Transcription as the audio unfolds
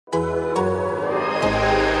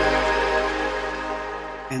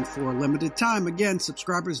And for a limited time, again,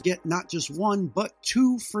 subscribers get not just one, but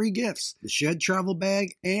 2 free gifts. The Shed Travel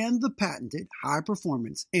Bag and the patented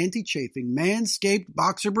high-performance anti-chafing Manscaped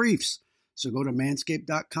Boxer Briefs. So go to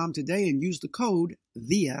manscaped.com today and use the code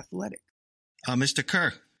THEATHLETIC. Mr.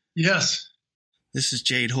 Kerr. Yes. This is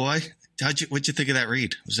Jade Hoy. What'd you think of that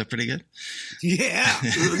read? Was that pretty good? Yeah.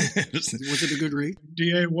 Was it a good read?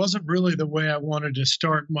 DA, it wasn't really the way I wanted to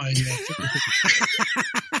start my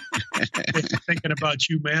thinking about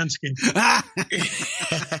you, Manscaped.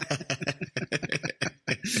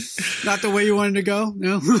 Not the way you wanted to go?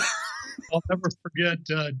 No? I'll never forget,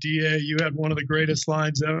 DA, you had one of the greatest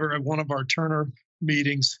lines ever at one of our Turner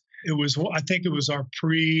meetings. I think it was our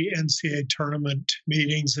pre-NCAA tournament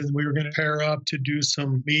meetings, and we were going to pair up to do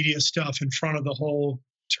some media stuff in front of the whole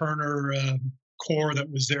Turner core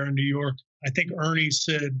that was there in New York. I think Ernie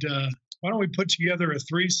said, why don't we put together a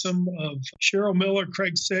threesome of Cheryl Miller,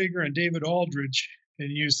 Craig Sager, and David Aldridge?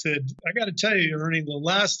 And you said, I got to tell you, Ernie, the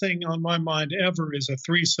last thing on my mind ever is a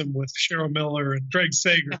threesome with Cheryl Miller and Craig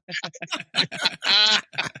Sager.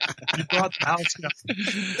 You brought the house down.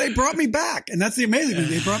 They brought me back. And that's the amazing thing.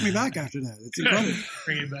 They brought me back after that. It's incredible.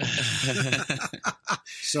 Bring it back.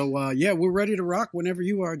 So, we're ready to rock whenever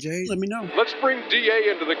you are, Jay. Let me know. Let's bring DA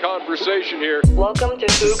into the conversation here. Welcome to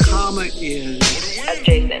Hoop. Comma is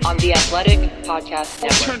Jason on the Athletic Podcast I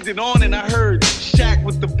Network. turned it on and I heard Shaq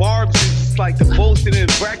with the barbs. It's like the boasting and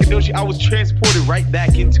braggadocio. I was transported right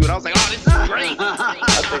back into it. I was like, oh, this is great.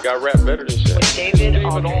 I think I rap better than Shaq. David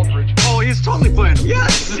Aldridge. Oh, he's totally playing him.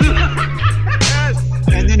 Yes. Yes.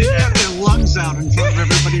 And then he got their lungs out in front of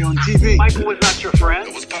everybody on TV. Michael was not your friend?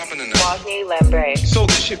 It was popping in Wosny Lambre. So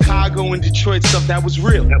the Chicago and Detroit stuff, that was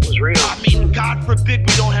real. That was real. I mean, God forbid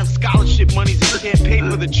we don't have scholarship monies and can't pay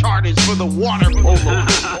for the charters for the water polo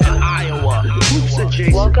in Iowa. Hoops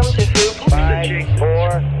adjacent. Welcome to Hoop. 5,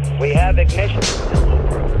 4, we have ignition.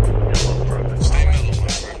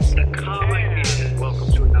 The comma is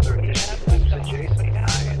welcome to another edition of Hoops Adjacent. I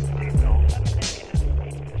am David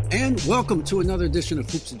Aldridge. And welcome to another edition of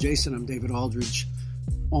Hoops Adjacent. I'm David Aldridge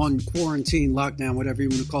on quarantine, lockdown, whatever you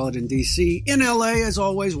want to call it in D.C. In L.A., as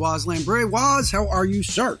always, Woz Lambre. Woz, how are you,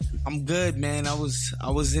 sir? I'm good, man. I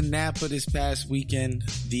was in Napa this past weekend.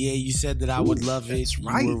 DA, you said that I would love it.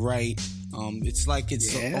 Right. You were right. It's like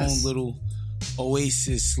it's its own little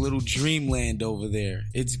oasis, little dreamland over there.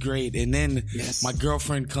 It's great. And then my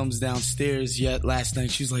girlfriend comes downstairs last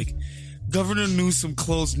night. She was like, Governor Newsom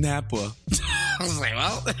closed Napa. I was like,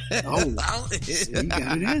 well, you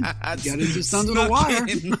got it in. Got it just under the wire.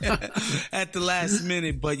 At the last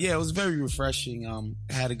minute. But yeah, it was very refreshing.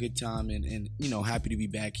 Had a good time and happy to be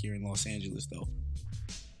back here in Los Angeles, though.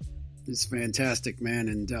 It's fantastic, man.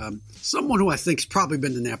 And someone who I think's probably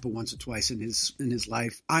been to Napa once or twice in his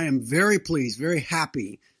life. I am very pleased, very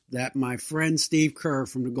happy that my friend Steve Kerr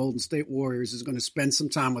from the Golden State Warriors is going to spend some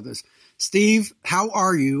time with us. Steve, how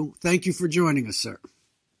are you? Thank you for joining us, sir.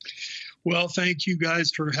 Well, thank you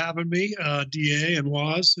guys for having me, DA and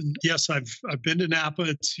Woz. And yes, I've been to Napa.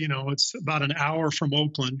 It's about an hour from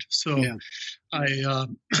Oakland. So I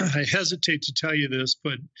hesitate to tell you this,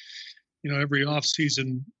 but every off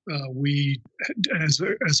season we, as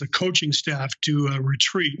a coaching staff, do a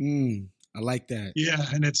retreat. I like that. Yeah,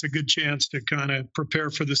 and it's a good chance to kind of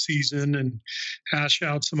prepare for the season and hash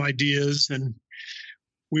out some ideas. And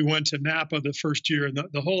we went to Napa the first year, and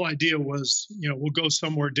the whole idea was, we'll go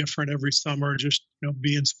somewhere different every summer, just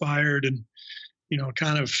be inspired and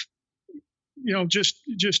kind of just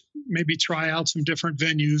maybe try out some different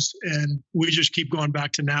venues. And we just keep going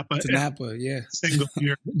back to Napa. Single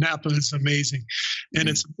year. Napa is amazing, and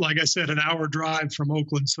it's, like I said, an hour drive from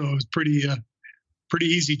Oakland, so it was pretty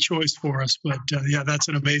easy choice for us. But that's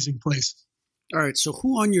an amazing place. All right. So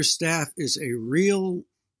who on your staff is a real,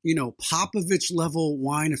 Popovich level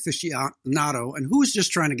wine aficionado, and who's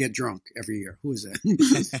just trying to get drunk every year? Who is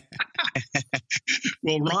that?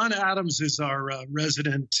 Well, Ron Adams is our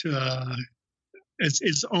resident.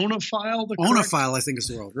 Is Onophile the correct? Onophile, I think is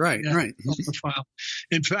the word. Right. Onophile.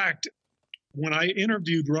 In fact, when I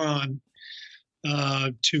interviewed Ron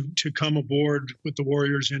to come aboard with the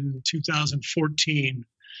Warriors in 2014,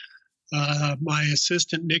 my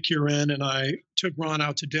assistant, Nick Uren, and I took Ron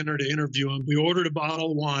out to dinner to interview him. We ordered a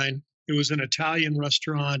bottle of wine. It was an Italian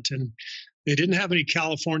restaurant, and they didn't have any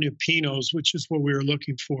California Pinots, which is what we were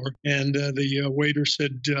looking for. And the waiter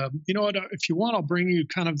said, you know what, if you want, I'll bring you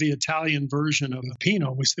kind of the Italian version of a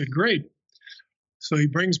Pinot. We said, great. So he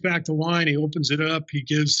brings back the wine. He opens it up. He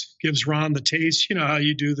gives Ron the taste. You know how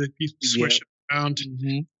you do that. You swish it around.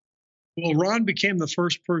 Mm-hmm. Well, Ron became the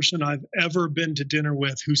first person I've ever been to dinner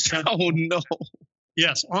with who said, "Oh no!"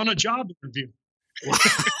 Yes, on a job interview. Wow.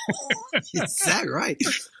 Is that right?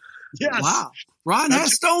 Yes. Wow. Ron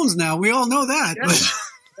has stones now. We all know that. Yeah, But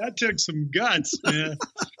that took some guts, man.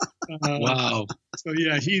 Wow. So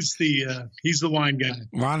yeah, he's the wine guy.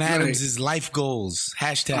 Ron Adams is life goals.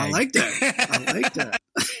 Hashtag. I like that.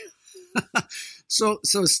 So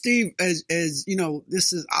Steve, as you know,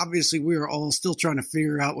 this is obviously we are all still trying to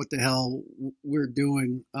figure out what the hell we're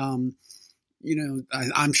doing. You know,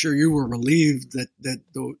 I'm sure you were relieved that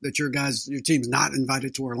your team's not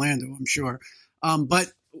invited to Orlando. I'm sure, but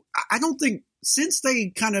I don't think since they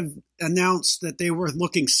kind of announced that they were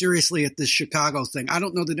looking seriously at this Chicago thing, I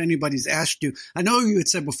don't know that anybody's asked you. I know you had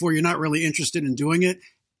said before you're not really interested in doing it.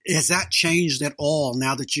 Has that changed at all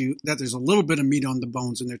now that there's a little bit of meat on the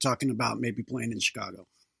bones and they're talking about maybe playing in Chicago?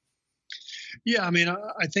 Yeah, I mean,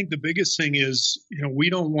 I think the biggest thing is, you know,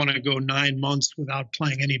 we don't want to go 9 months without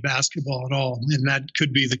playing any basketball at all. And that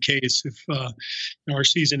could be the case if our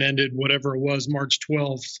season ended, whatever it was, March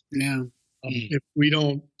 12th. Yeah. If we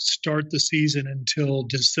don't start the season until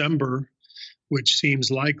December, which seems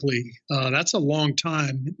likely, that's a long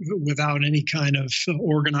time without any kind of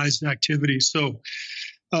organized activity. So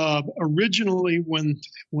originally, when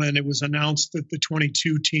it was announced that the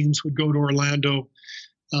 22 teams would go to Orlando,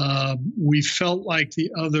 we felt like the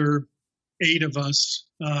other 8 of us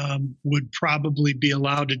would probably be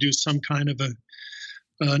allowed to do some kind of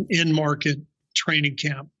an in-market training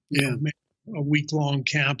camp. Yeah. A week-long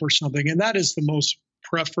camp or something. And that is the most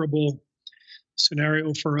preferable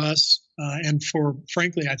scenario for us and for,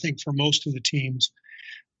 frankly, I think for most of the teams.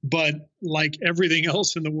 But like everything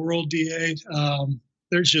else in the world, DA,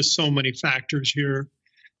 there's just so many factors here.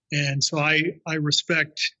 And so I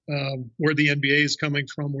respect where the NBA is coming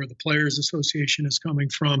from, where the Players Association is coming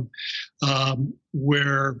from,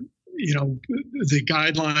 where, you know, the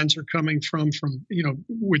guidelines are coming from, you know,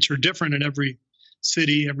 which are different in every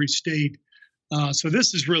city, every state. So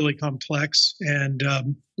this is really complex. And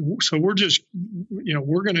so we're just, you know,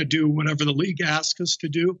 we're going to do whatever the league asks us to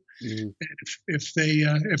do. Mm-hmm. And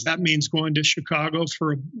if that means going to Chicago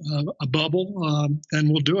for a bubble, then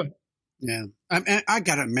we'll do it. Yeah. I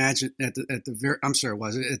got to imagine at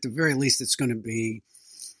the very least, it's going to be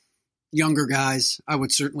younger guys. I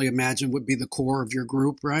would certainly imagine would be the core of your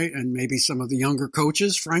group, right? And maybe some of the younger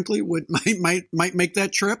coaches, frankly, might make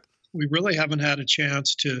that trip. We really haven't had a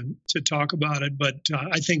chance to talk about it, but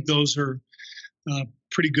I think those are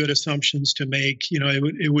pretty good assumptions to make. You know,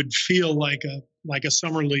 it would feel like a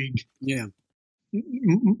summer league. Yeah.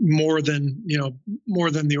 More than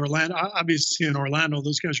the Orlando. Obviously, in Orlando,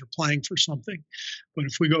 those guys are playing for something. But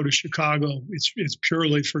if we go to Chicago, it's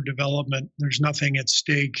purely for development. There's nothing at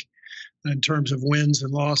stake in terms of wins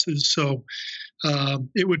and losses. So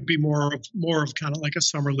it would be more of kind of like a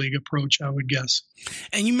summer league approach, I would guess.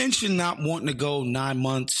 And you mentioned not wanting to go 9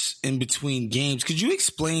 months in between games. Could you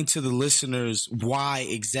explain to the listeners why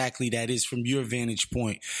exactly that is from your vantage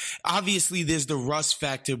point? Obviously, there's the rust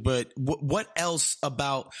factor, but what else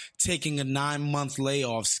about taking a 9-month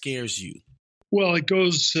layoff scares you? Well, it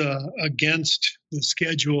goes against the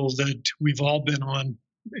schedule that we've all been on,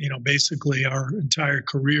 you know, basically our entire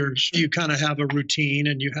careers. You kind of have a routine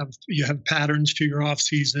and you have patterns to your off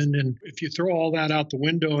season. And if you throw all that out the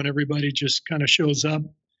window and everybody just kind of shows up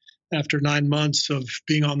after 9 months of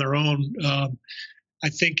being on their own, I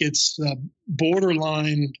think it's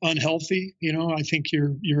borderline unhealthy. You know, I think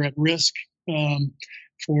you're at risk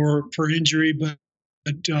for injury, but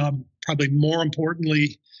probably more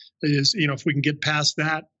importantly is, you know, if we can get past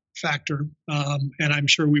that factor, and I'm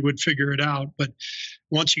sure we would figure it out. But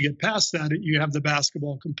once you get past that, you have the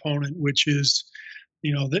basketball component, which is,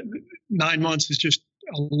 you know, 9 months is just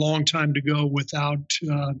a long time to go without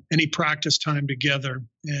any practice time together,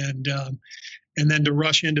 and then to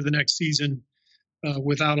rush into the next season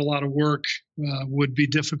without a lot of work would be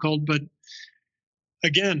difficult. But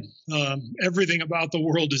again, everything about the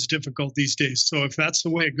world is difficult these days. So if that's the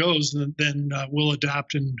way it goes, then we'll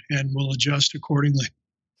adapt and we'll adjust accordingly.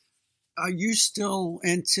 Are you still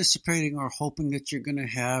anticipating or hoping that you're going to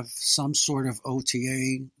have some sort of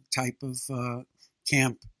OTA type of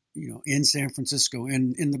camp, you know, in San Francisco,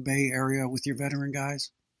 in the Bay Area with your veteran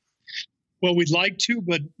guys? Well, we'd like to,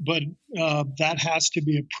 but that has to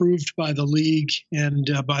be approved by the league and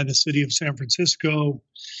by the city of San Francisco.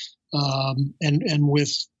 And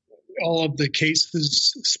with all of the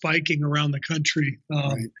cases spiking around the country,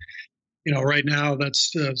 right. You know, right now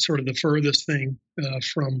that's sort of the furthest thing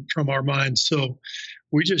from our minds. So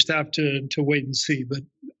we just have to wait and see. But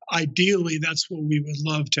ideally, that's what we would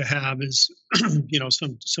love to have is, you know,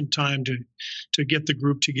 some time to get the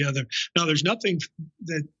group together. Now, there's nothing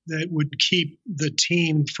that would keep the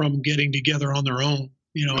team from getting together on their own.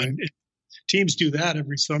 You know, right. teams do that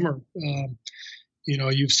every summer.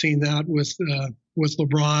 You've seen that with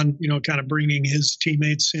LeBron, kind of bringing his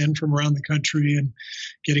teammates in from around the country and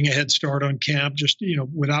getting a head start on camp, just,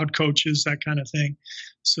 without coaches, that kind of thing.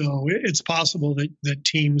 So it's possible that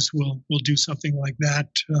teams will do something like that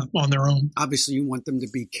on their own. Obviously, you want them to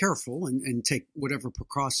be careful and take whatever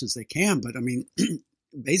precautions they can. But, I mean,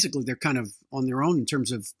 basically, they're kind of on their own in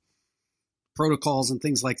terms of protocols and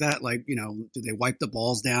things like that. Like, do they wipe the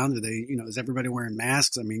balls down? Do they, is everybody wearing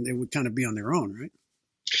masks? I mean, they would kind of be on their own, right?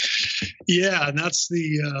 Yeah, and that's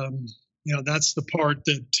that's the part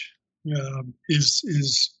that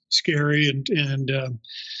is scary,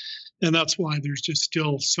 and that's why there's just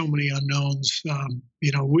still so many unknowns.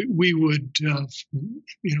 We would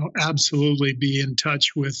absolutely be in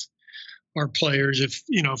touch with our players if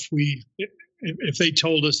they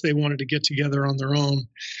told us they wanted to get together on their own.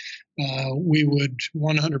 We would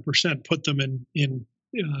 100% put them in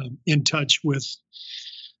touch with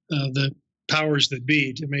the powers that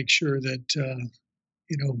be to make sure that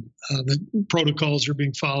the protocols are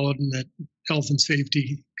being followed and that health and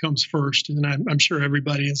safety comes first. And I'm sure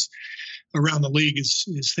everybody around the league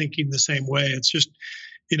is thinking the same way. It's just,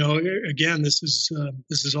 again, this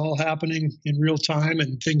is all happening in real time,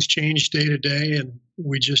 and things change day to day, and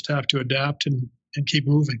we just have to adapt and keep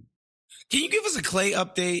moving. Can you give us a Klay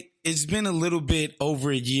update? It's been a little bit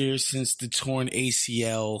over a year since the torn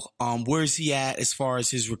ACL. Where's he at as far as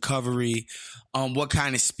his recovery? What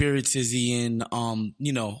kind of spirits is he in?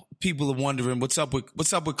 People are wondering what's up with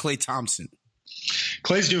Klay Thompson.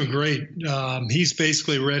 Klay's doing great. He's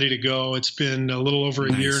basically ready to go. It's been a little over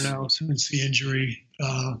a year now since the injury.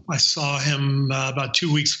 I saw him about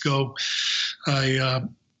 2 weeks ago. I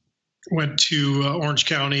went to Orange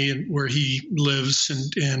County, where he lives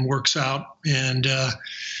and works out. And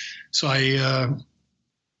so I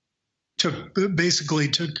took a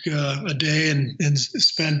day and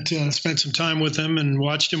spent some time with him and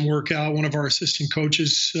watched him work out. One of our assistant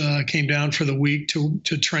coaches came down for the week to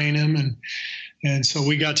train him. And so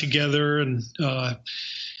we got together, and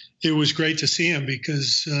it was great to see him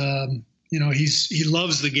because, he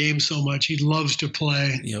loves the game so much. He loves to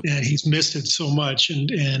play, and he's missed it so much.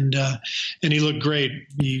 And he looked great.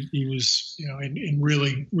 He was, in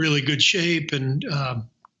really, really good shape, and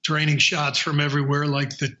draining shots from everywhere,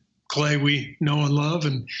 like the Klay we know and love.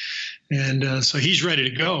 And so he's ready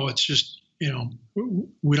to go. It's just,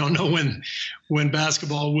 we don't know when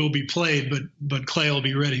basketball will be played, but Klay will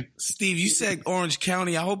be ready. Steve, you said Orange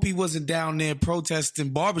County. I hope he wasn't down there protesting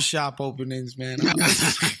barbershop openings, man. I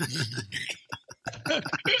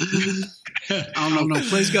don't know.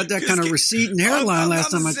 Klay's got that kind of receight and hairline last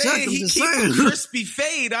time I checked. I'm just saying. A crispy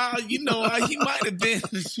fade. He might have been.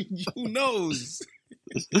 Who knows?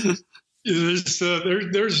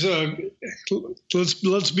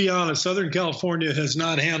 Let's be honest. Southern California has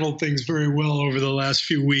not handled things very well over the last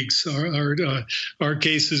few weeks. Our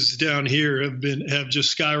cases down here have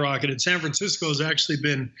just skyrocketed. San Francisco has actually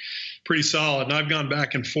been pretty solid, and I've gone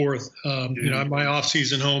back and forth. My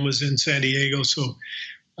off-season home is in San Diego, so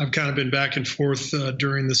I've kind of been back and forth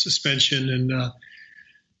during the suspension, and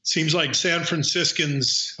seems like San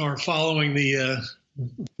Franciscans are following the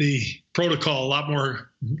protocol a lot more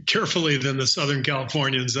carefully than the Southern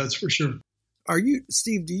Californians, that's for sure. Are you,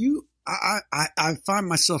 Steve, I find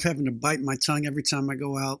myself having to bite my tongue every time I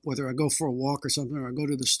go out, whether I go for a walk or something, or I go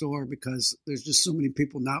to the store, because there's just so many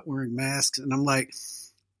people not wearing masks. And I'm like,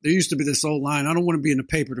 there used to be this old line, I don't want to be in the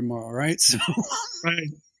paper tomorrow, right? So, right.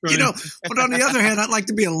 But on the other hand, I'd like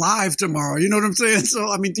to be alive tomorrow. You know what I'm saying? So,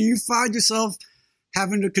 I mean, do you find yourself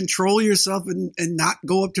having to control yourself and not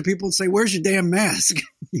go up to people and say, where's your damn mask?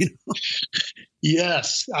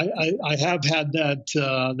 Yes, I have had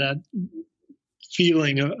that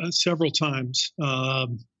feeling several times.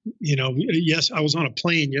 Yes, I was on a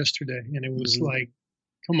plane yesterday, and it was like,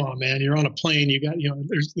 come on, man, you're on a plane. You got,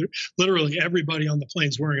 there's literally everybody on the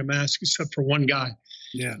plane's wearing a mask except for one guy.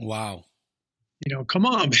 Yeah. Wow. Come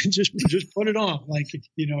on, man, just put it on. Like,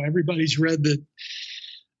 everybody's read the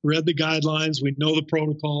guidelines. We know the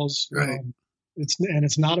protocols. Right.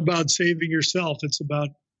 It's not about saving yourself. It's about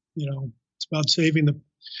saving the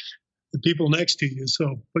people next to you.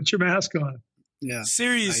 So put your mask on. Yeah.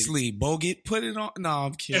 Seriously, Bogut, put it on. No,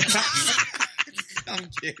 I'm kidding. I'm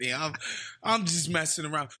kidding. I'm just messing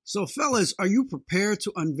around. So, fellas, are you prepared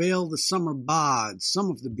to unveil the summer bods? Some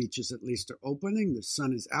of the beaches, at least, are opening. The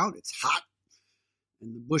sun is out. It's hot.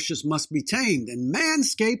 And the bushes must be tamed. And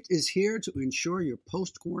Manscaped is here to ensure your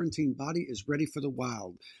post-quarantine body is ready for the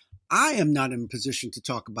wild. I am not in a position to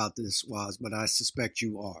talk about this, Waz, but I suspect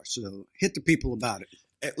you are. So hit the people about it.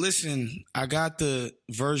 Listen, I got the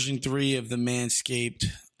version 3 of the Manscaped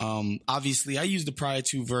Obviously, I used the prior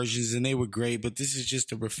two versions and they were great, but this is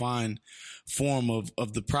just a refined form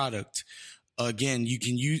of the product. Again, you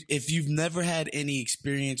can use, if you've never had any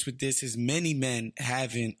experience with this, as many men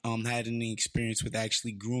haven't had any experience with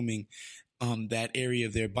actually grooming that area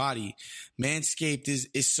of their body. Manscaped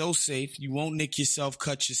is so safe. You won't nick yourself,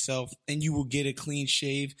 cut yourself, and you will get a clean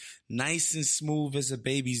shave, nice and smooth as a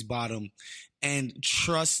baby's bottom. And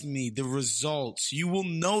trust me, the results, you will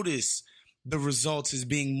notice the results as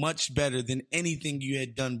being much better than anything you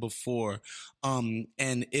had done before. And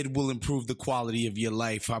it will improve the quality of your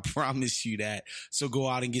life. I promise you that. So go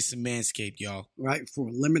out and get some Manscaped, y'all. Right. For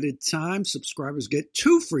a limited time, subscribers get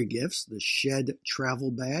 2 free gifts, the Shed Travel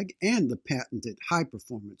Bag and the patented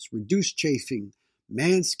high-performance, reduced chafing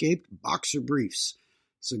Manscaped Boxer Briefs.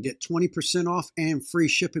 So get 20% off and free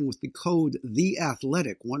shipping with the code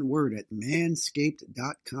THEATHLETIC, one word, at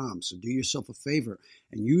manscaped.com. So do yourself a favor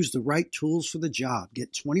and use the right tools for the job.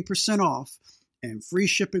 Get 20% off and free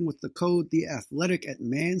shipping with the code THEATHLETIC at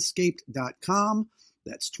manscaped.com.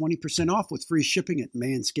 That's 20% off with free shipping at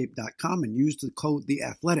manscaped.com and use the code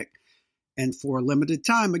THEATHLETIC. And for a limited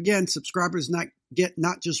time, again, subscribers get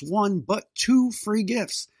not just 1, but 2 free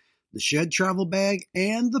gifts. The Shed Travel Bag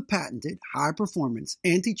and the patented high-performance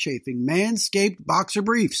anti-chafing Manscaped Boxer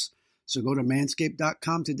Briefs. So go to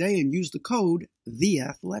manscaped.com today and use the code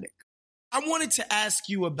THEATHLETIC. I wanted to ask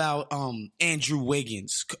you about Andrew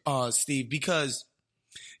Wiggins, Steve, because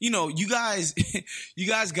you guys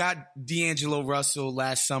got D'Angelo Russell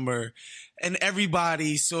last summer, and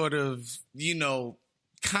everybody sort of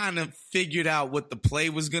kind of figured out what the play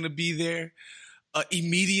was going to be there.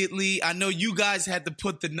 Immediately. I know you guys had to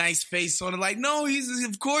put the nice face on it, like, no,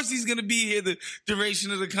 of course he's going to be here the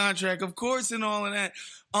duration of the contract, of course, and all of that.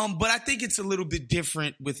 But I think it's a little bit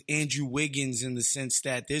different with Andrew Wiggins in the sense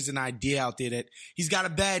that there's an idea out there that he's got a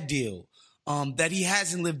bad deal, that he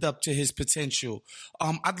hasn't lived up to his potential.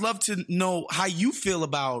 I'd love to know how you feel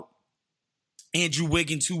about Andrew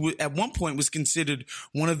Wiggins, who at one point was considered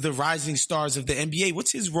one of the rising stars of the NBA.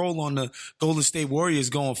 What's his role on the Golden State Warriors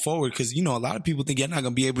going forward? Because, a lot of people think you're not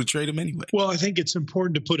going to be able to trade him anyway. Well, I think it's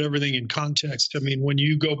important to put everything in context. I mean, when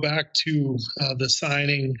you go back to the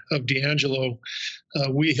signing of D'Angelo,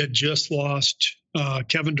 we had just lost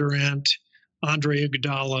Kevin Durant, Andre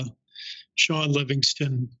Iguodala, Sean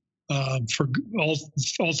Livingston, for all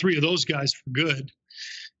 3 of those guys for good,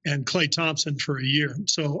 and Klay Thompson for a year.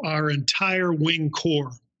 So our entire wing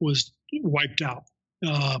core was wiped out.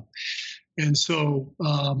 And so,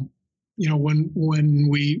 when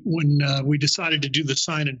we decided to do the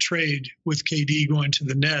sign and trade with KD going to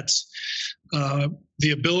the Nets,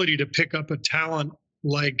 the ability to pick up a talent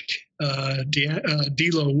like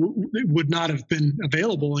D'Lo would not have been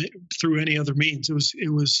available through any other means. It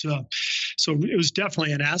was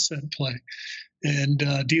definitely an asset play. And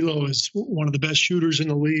D'Lo is one of the best shooters in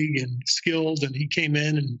the league and skilled, and he came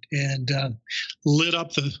in and lit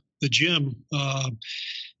up the gym.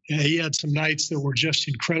 He had some nights that were just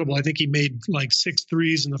incredible. I think he made like 6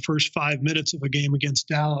 threes in the first 5 minutes of a game against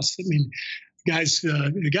Dallas. I mean,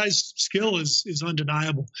 the guy's skill is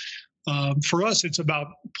undeniable. For us, it's about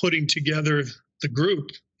putting together the group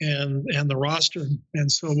and the roster.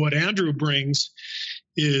 And so what Andrew brings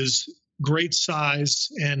is great size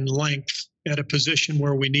and length at a position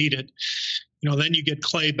where we need it. Then you get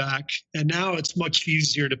Klay back, and now it's much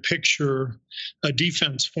easier to picture a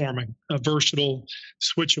defense forming, a versatile,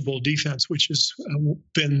 switchable defense, which has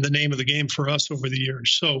been the name of the game for us over the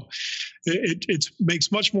years. So it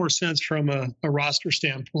makes much more sense from a roster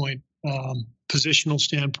standpoint, positional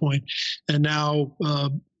standpoint, and now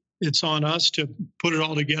it's on us to put it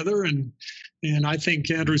all together. And I think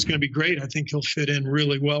Andrew's going to be great. I think he'll fit in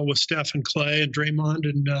really well with Steph and Klay and Draymond,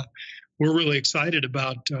 and we're really excited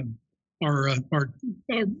about our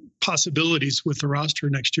possibilities with the roster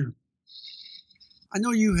next year. I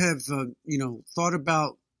know you have, thought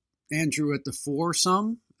about Andrew at the 4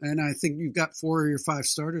 some, and I think you've got 4 of your 5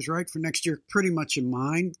 starters, right, for next year pretty much in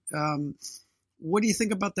mind. What do you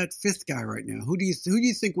think about that 5th guy right now? Who do you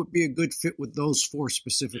think would be a good fit with those 4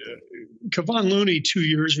 specifically? Kevon Looney 2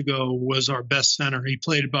 years ago was our best center. He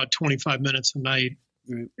played about 25 minutes a night,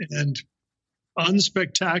 right, and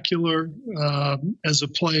unspectacular as a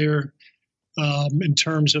player in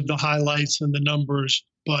terms of the highlights and the numbers,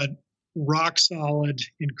 but rock solid,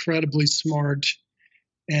 incredibly smart,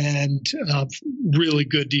 and really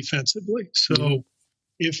good defensively. So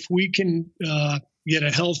if we can get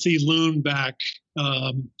a healthy Loon back,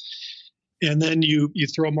 and then you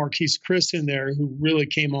throw Marquise Chris in there, who really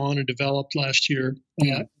came on and developed last year.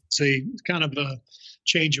 It's a kind of a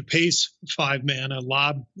change of pace 5-man, a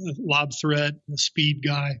lob threat, a speed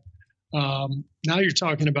guy. Now you're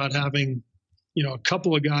talking about having, a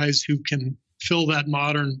couple of guys who can fill that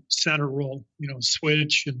modern center role,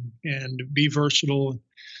 switch and be versatile.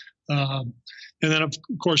 And then, of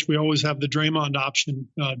course, we always have the Draymond option,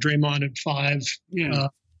 Draymond at 5,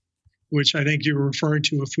 which I think you were referring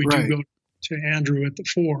to if we do go to Andrew at the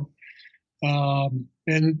 4.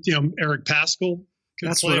 And, Eric Paschall.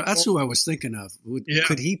 That's who I was thinking of.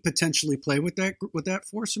 Could he potentially play with that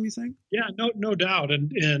foursome, you think? Yeah, no doubt.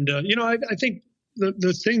 And I think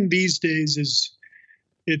the thing these days is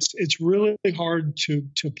it's really hard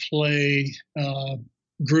to play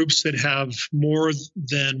groups that have more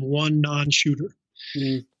than one non-shooter.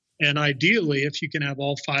 Mm. And ideally, if you can have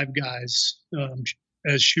all 5 guys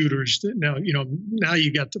as shooters, now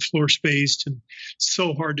you got the floor spaced, and it's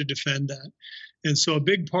so hard to defend that. And so a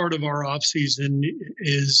big part of our offseason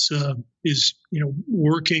is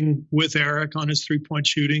working with Eric on his 3-point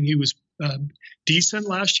shooting. He was decent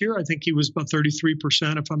last year. I think he was about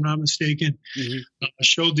 33%, if I'm not mistaken. Mm-hmm.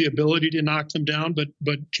 Showed the ability to knock them down, but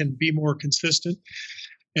can be more consistent.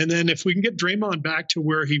 And then if we can get Draymond back to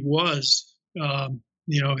where he was,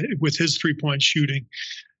 with his 3-point shooting,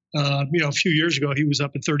 a few years ago he was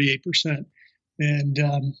up at 38%,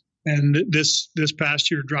 and this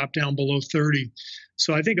past year dropped down below 30.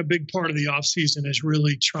 So I think a big part of the offseason is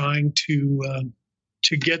really trying to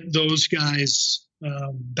get those guys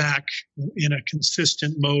back in a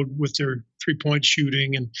consistent mode with their 3-point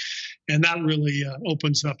shooting, and that really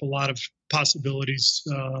opens up a lot of possibilities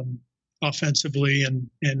offensively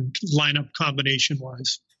and lineup combination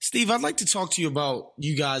wise. Steve, I'd like to talk to you about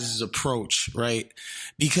you guys' approach, right?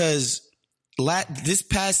 Because this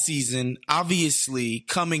past season, obviously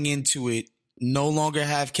coming into it, no longer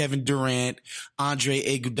have Kevin Durant, Andre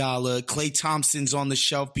Iguodala, Klay Thompson's on the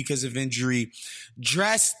shelf because of injury.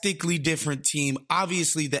 Drastically different team.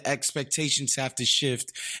 Obviously, the expectations have to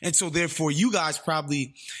shift. And so therefore, you guys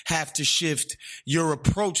probably have to shift your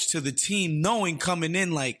approach to the team, knowing coming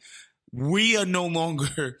in like, we are no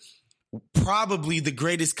longer probably the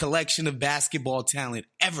greatest collection of basketball talent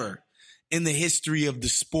ever in the history of the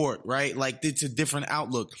sport, right? Like, it's a different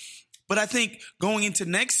outlook. But I think going into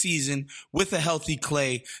next season with a healthy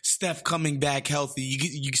Klay, Steph coming back healthy,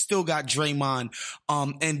 you still got Draymond,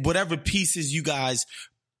 and whatever pieces you guys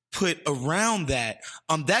put around that,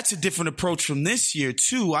 that's a different approach from this year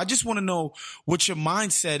too. I just want to know what your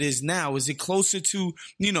mindset is now. Is it closer to,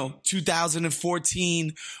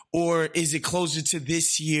 2014, or is it closer to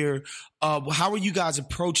this year? How are you guys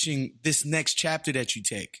approaching this next chapter that you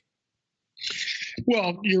take?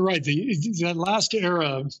 Well, you're right. That last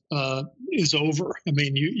era is over. I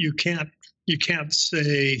mean, you can't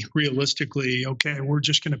say realistically, okay, we're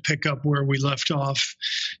just going to pick up where we left off,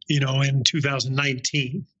 in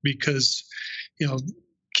 2019, because,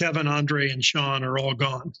 Kevin, Andre, and Sean are all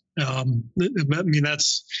gone. I mean,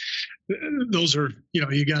 those are,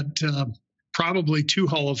 you got probably 2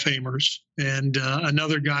 Hall of Famers and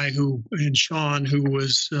another guy in Sean, who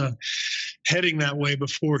was heading that way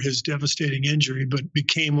before his devastating injury, but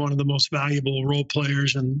became one of the most valuable role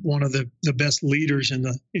players and one of the best leaders in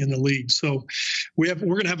the league. So we're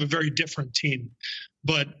going to have a very different team,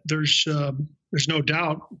 but there's no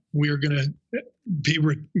doubt we are going to be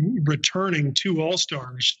returning 2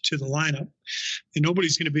 All-Stars to the lineup, and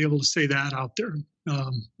nobody's going to be able to say that out there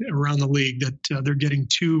around the league, that they're getting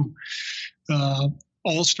 2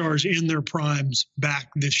 All-Stars in their primes back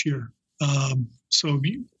this year. So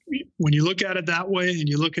when you look at it that way, and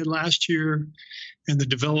you look at last year and the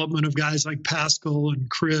development of guys like Paschall and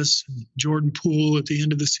Chris and Jordan Poole at the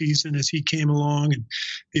end of the season as he came along, and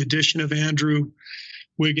the addition of Andrew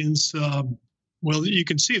Wiggins, well, you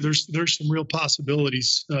can see there's some real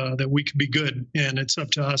possibilities that we could be good, and it's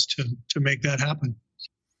up to us to make that happen.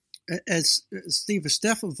 As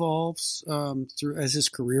Steph evolves as his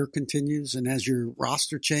career continues and as your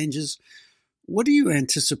roster changes, what do you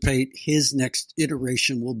anticipate his next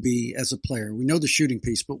iteration will be as a player? We know the shooting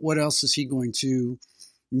piece, but what else is he going to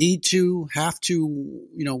need to, have to,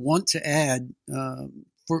 want to add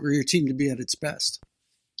for your team to be at its best?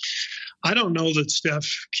 I don't know that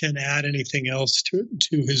Steph can add anything else to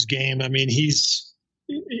his game. I mean, he's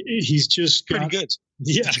just pretty good.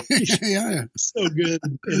 Yeah, yeah, so good.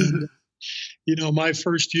 And, my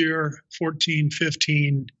first year,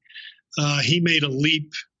 14-15, he made a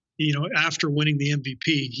leap. After winning the MVP,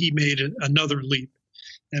 he made another leap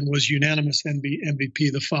and was unanimous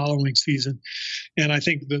MVP the following season. And I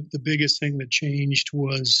think the biggest thing that changed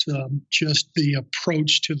was just the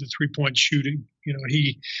approach to the 3-point shooting.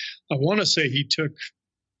 I want to say he took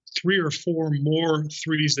 3 or 4 more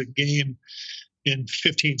threes a game in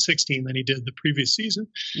 15-16 than he did the previous season.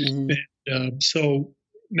 Mm-hmm. And so,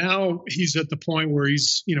 now he's at the point where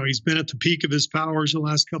he's been at the peak of his powers the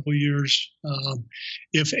last couple of years.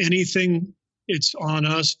 If anything, it's on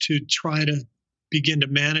us to try to begin to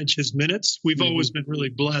manage his minutes. We've always been really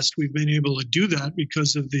blessed. We've been able to do that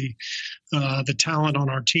because of the talent on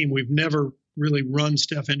our team. We've never really run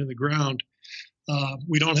Steph into the ground.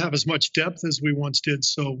 We don't have as much depth as we once did,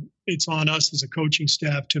 so it's on us as a coaching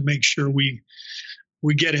staff to make sure we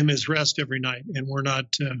get him his rest every night and we're not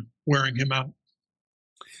wearing him out.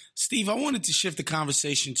 Steve, I wanted to shift the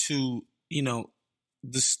conversation to,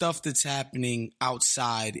 the stuff that's happening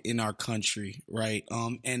outside in our country, right?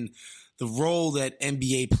 And the role that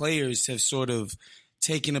NBA players have sort of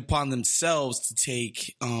taken upon themselves to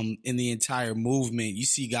take in the entire movement. You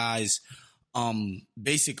see guys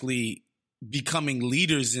basically becoming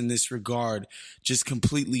leaders in this regard, just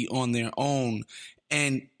completely on their own.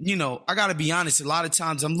 And, I got to be honest, a lot of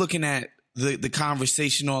times I'm looking at the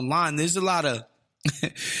conversation online. There's a lot of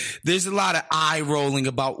eye rolling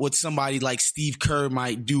about what somebody like Steve Kerr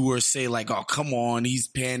might do or say, like, oh, come on, he's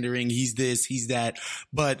pandering, he's this, he's that.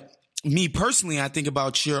 But me personally, I think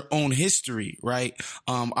about your own history, right?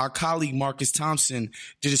 Our colleague Marcus Thompson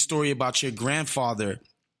did a story about your grandfather,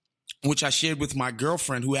 which I shared with my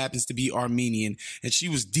girlfriend, who happens to be Armenian, and she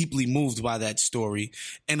was deeply moved by that story.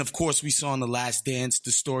 And of course, we saw in The Last Dance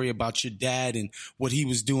the story about your dad and what he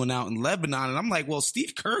was doing out in Lebanon. And I'm like, well,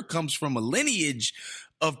 Steve Kerr comes from a lineage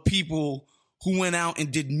of people who went out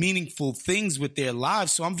and did meaningful things with their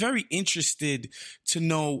lives. So I'm very interested to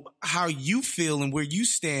know how you feel and where you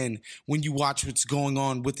stand when you watch what's going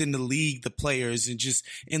on within the league, the players, and just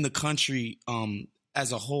in the country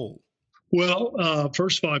as a whole. Well,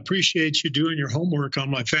 first of all, I appreciate you doing your homework on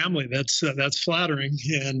my family. That's flattering,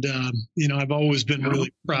 and I've always been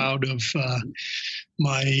really proud of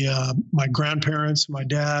my grandparents, my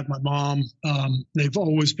dad, my mom. They've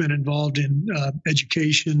always been involved in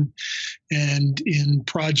education and in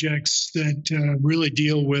projects that really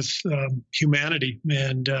deal with humanity.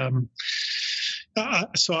 And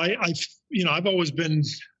so I've always been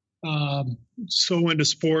so into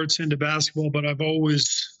sports, into basketball, but I've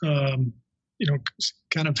always,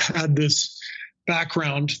 kind of had this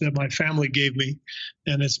background that my family gave me,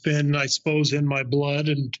 and it's been, I suppose, in my blood.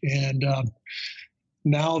 And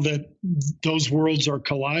now that those worlds are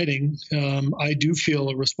colliding, I do feel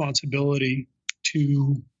a responsibility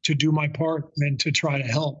to do my part and to try to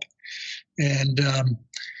help. And,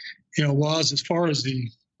 Waz, as far as the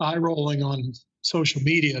eye rolling on social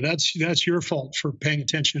media, that's your fault for paying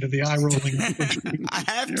attention to the eye rolling. I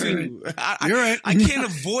have to. You're right. I can't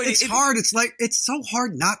avoid it. It's hard. It's so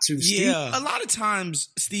hard not to, Steve. Yeah. A lot of times,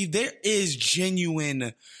 Steve, there is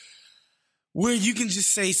genuine where you can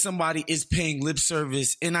just say somebody is paying lip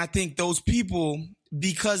service. And I think those people,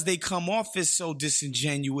 because they come off as so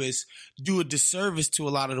disingenuous, do a disservice to a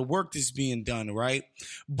lot of the work that's being done, right?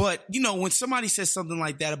 But, when somebody says something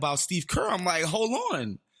like that about Steve Kerr, I'm like, hold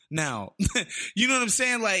on. Now, you know what I'm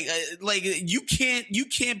saying? Like you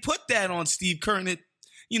can't put that on Steve Kerr, and it,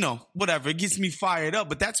 whatever. It gets me fired up,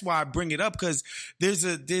 but that's why I bring it up, because there's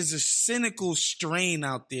a cynical strain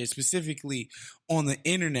out there, specifically on the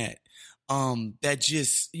internet, that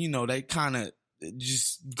just, that kind of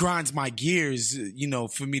just grinds my gears,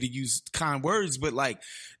 for me to use kind words, but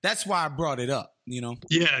that's why I brought it up,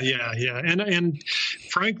 Yeah. And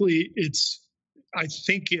frankly, I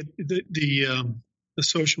think the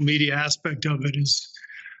social media aspect of it is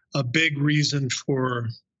a big reason for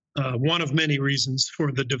one of many reasons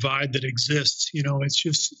for the divide that exists. It's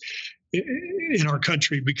just in our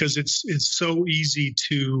country, because it's so easy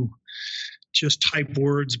to just type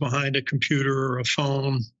words behind a computer or a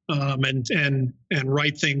phone, and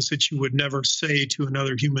write things that you would never say to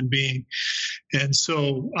another human being. And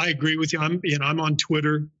so I agree with you. I'm on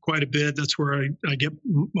Twitter quite a bit. That's where I get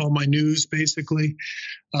all my news, basically.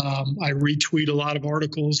 I retweet a lot of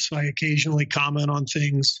articles. I occasionally comment on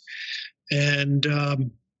things. And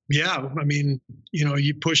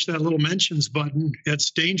you push that little mentions button,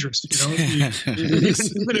 it's dangerous.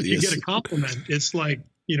 Even if you get a compliment, it's like,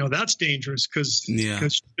 that's dangerous, because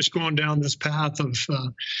just going down this path of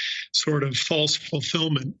sort of false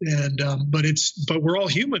fulfillment. And but we're all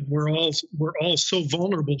human. We're all so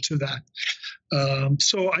vulnerable to that.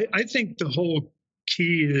 So I think the whole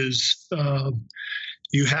key is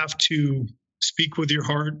you have to speak with your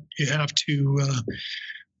heart. You have to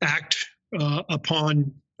act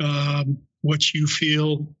upon what you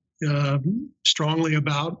feel strongly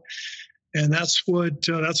about. And that's what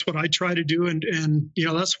I try to do. And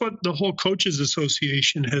that's what the whole Coaches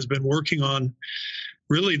Association has been working on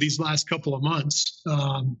really these last couple of months,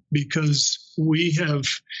 because we have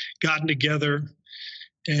gotten together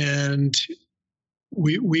and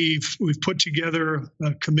we've put together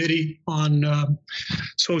a committee on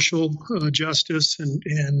social justice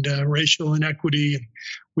and racial inequity.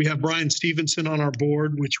 We have Brian Stevenson on our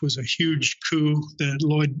board, which was a huge coup that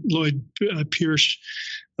Lloyd Pierce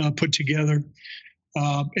put together.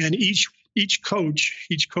 And each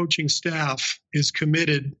coaching staff is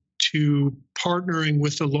committed to partnering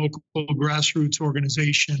with the local grassroots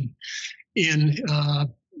organization in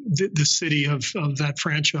the city of that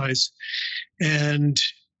franchise, and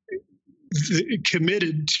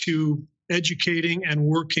committed to educating and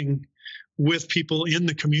working with people in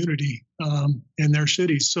the community in their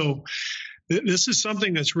cities. So this is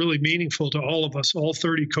something that's really meaningful to all of us, all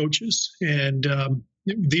 30 coaches. And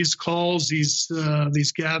these calls, these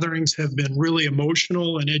gatherings have been really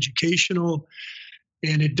emotional and educational.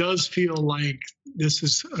 And it does feel like this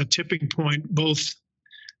is a tipping point, both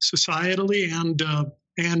societally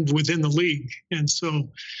and within the league. And so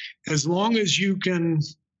as long as you can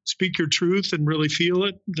speak your truth and really feel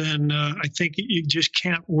it, then I think you just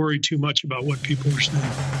can't worry too much about what people are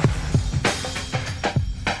saying.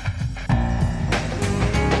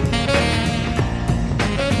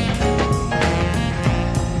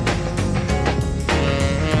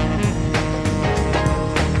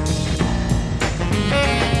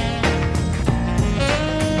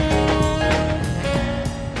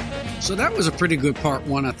 So that was a pretty good part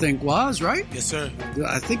one, I think, Waz, right? Yes, sir.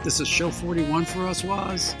 I think this is show 41 for us,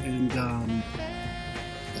 Waz. And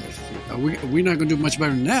we're not going to do much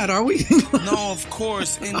better than that, are we? No, of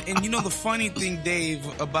course. And you know, the funny thing, Dave,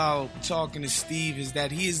 about talking to Steve is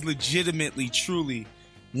that he is legitimately, truly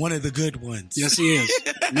one of the good ones. Yes, he is.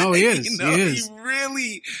 No, he is. You know, he is.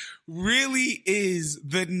 He really is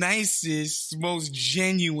the nicest, most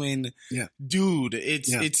genuine dude.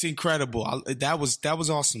 It's incredible. That was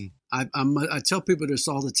awesome. I tell people this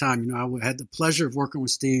all the time. You know, I had the pleasure of working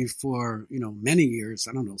with Steve for, you know, many years.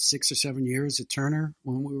 I don't know, 6 or 7 years at Turner,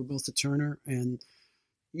 when we were both at Turner. And,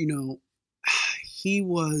 you know, he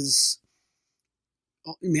was,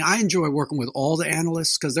 I mean, I enjoy working with all the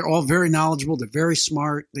analysts because they're all very knowledgeable. They're very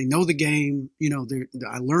smart. They know the game. You know,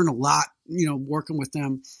 I learn a lot, you know, working with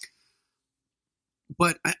them.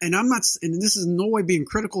 But, and I'm not, and this is in no way being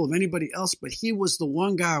critical of anybody else, but he was the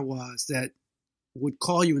one guy that would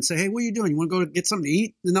call you and say, hey, what are you doing? You want to go get something to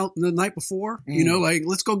eat the night before? You know, like,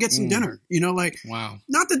 let's go get some dinner. You know, like, wow.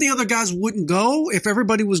 Not that the other guys wouldn't go. If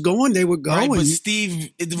everybody was going, they would go. Right, and, but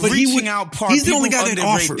Steve, reaching out part, he's the only guy that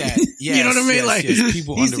offered. That. Yes, you know what I mean? Yes, like, yes.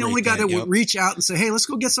 He's the only guy that would reach out and say, hey, let's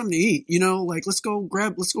go get something to eat. You know, like, let's go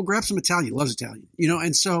grab some Italian. He loves Italian. You know,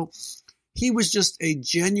 and so he was just a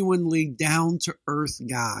genuinely down-to-earth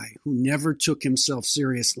guy who never took himself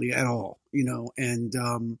seriously at all, you know,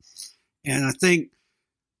 and I think,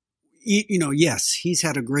 you know, yes, he's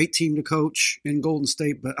had a great team to coach in Golden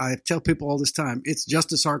State, but I tell people all this time, it's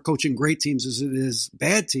just as hard coaching great teams as it is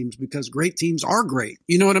bad teams because great teams are great.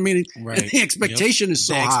 You know what I mean? Right. And the expectation is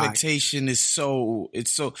so high. The expectation is so,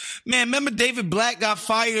 man, remember David Black got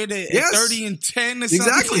fired at 30-10 or something?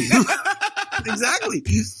 Exactly. Exactly.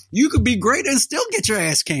 You could be great and still get your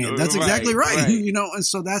ass canned. That's exactly right. You know, and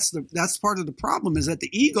so that's part of the problem is that the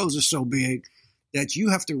egos are so big that you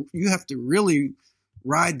have to really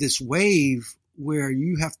ride this wave where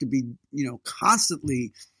you have to be, you know,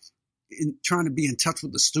 constantly trying to be in touch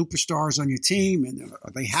with the superstars on your team. And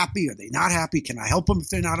are they happy? Are they not happy? Can I help them if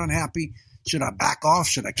they're not unhappy? Should I back off?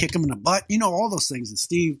 Should I kick them in the butt? You know, all those things. And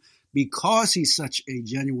Steve, because he's such a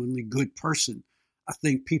genuinely good person, I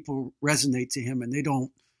think people resonate to him and they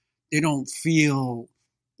don't feel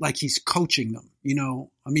like he's coaching them. You know,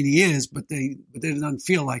 I mean, he is, but they don't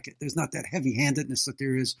feel like it. There's not that heavy-handedness that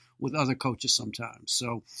there is with other coaches sometimes.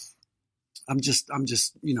 So I'm just,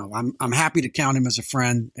 you know, I'm happy to count him as a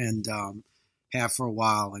friend and have for a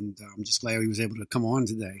while. And I'm just glad he was able to come on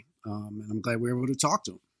today. And I'm glad we were able to talk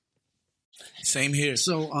to him. Same here.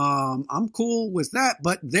 So I'm cool with that,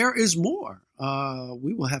 but there is more.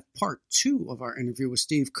 We will have part 2 of our interview with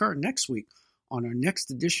Steve Kerr next week on our next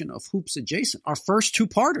edition of Hoops Adjacent, our first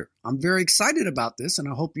 2-parter. I'm very excited about this, and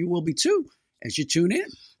I hope you will be too as you tune in.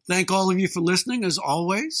 Thank all of you for listening, as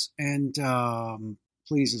always. And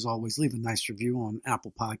please, as always, leave a nice review on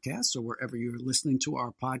Apple Podcasts or wherever you're listening to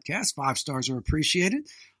our podcast. 5 stars are appreciated.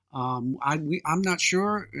 I'm not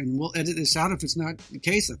sure, and we'll edit this out if it's not the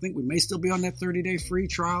case. I think we may still be on that 30-day free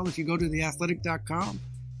trial if you go to theathletic.com.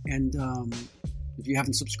 And if you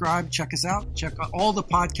haven't subscribed, check us out. Check all the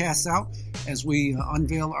podcasts out as we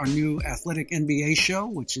unveil our new Athletic NBA show,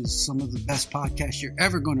 which is some of the best podcasts you're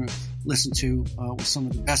ever going to listen to with some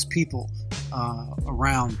of the best people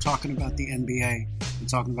around talking about the NBA and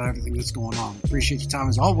talking about everything that's going on. Appreciate your time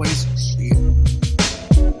as always. See you.